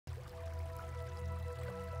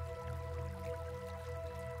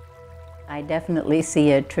I definitely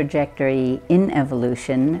see a trajectory in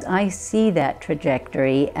evolution. I see that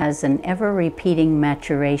trajectory as an ever-repeating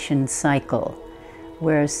maturation cycle,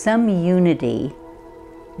 where some unity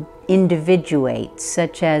individuates,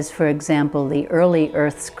 such as, for example, the early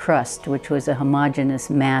Earth's crust, which was a homogeneous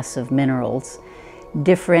mass of minerals,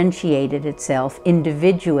 differentiated itself,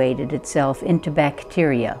 individuated itself into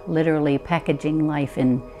bacteria, literally packaging life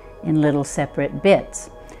in little separate bits.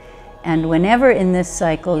 And whenever in this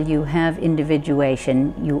cycle you have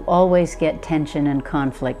individuation, you always get tension and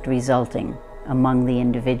conflict resulting among the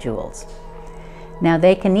individuals. Now,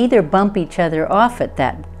 they can either bump each other off at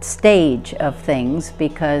that stage of things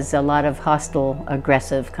because a lot of hostile,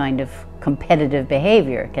 aggressive, kind of competitive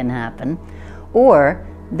behavior can happen, or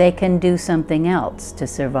they can do something else to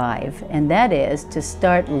survive, and that is to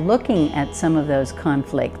start looking at some of those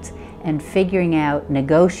conflicts and figuring out,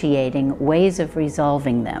 negotiating ways of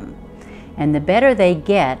resolving them. And the better they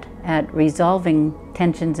get at resolving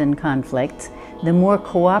tensions and conflicts, the more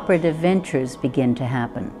cooperative ventures begin to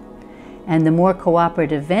happen. And the more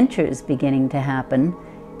cooperative ventures beginning to happen,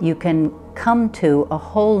 you can come to a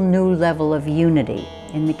whole new level of unity.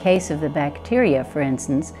 In the case of the bacteria, for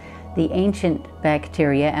instance, the ancient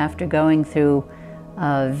bacteria, after going through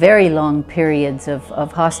very long periods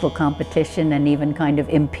of hostile competition and even kind of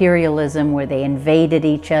imperialism where they invaded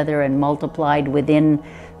each other and multiplied within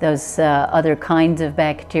those other kinds of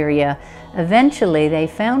bacteria, eventually they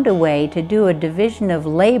found a way to do a division of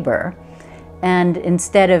labor, and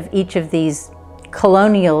instead of each of these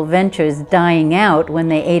colonial ventures dying out when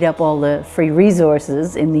they ate up all the free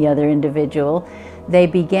resources in the other individual, they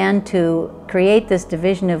began to create this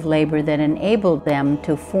division of labor that enabled them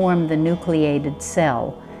to form the nucleated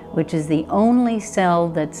cell, which is the only cell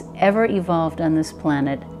that's ever evolved on this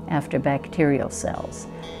planet after bacterial cells.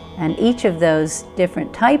 And each of those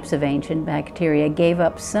different types of ancient bacteria gave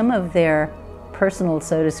up some of their personal,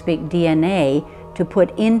 so to speak, DNA to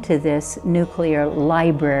put into this nuclear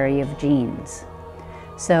library of genes.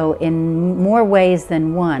 So in more ways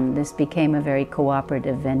than one, this became a very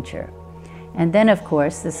cooperative venture. And then, of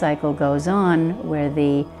course, the cycle goes on where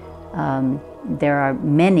there are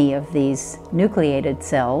many of these nucleated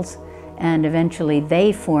cells, and eventually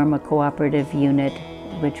they form a cooperative unit,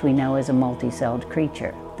 which we know as a multi-celled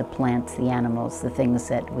creature, the plants, the animals, the things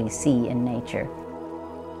that we see in nature.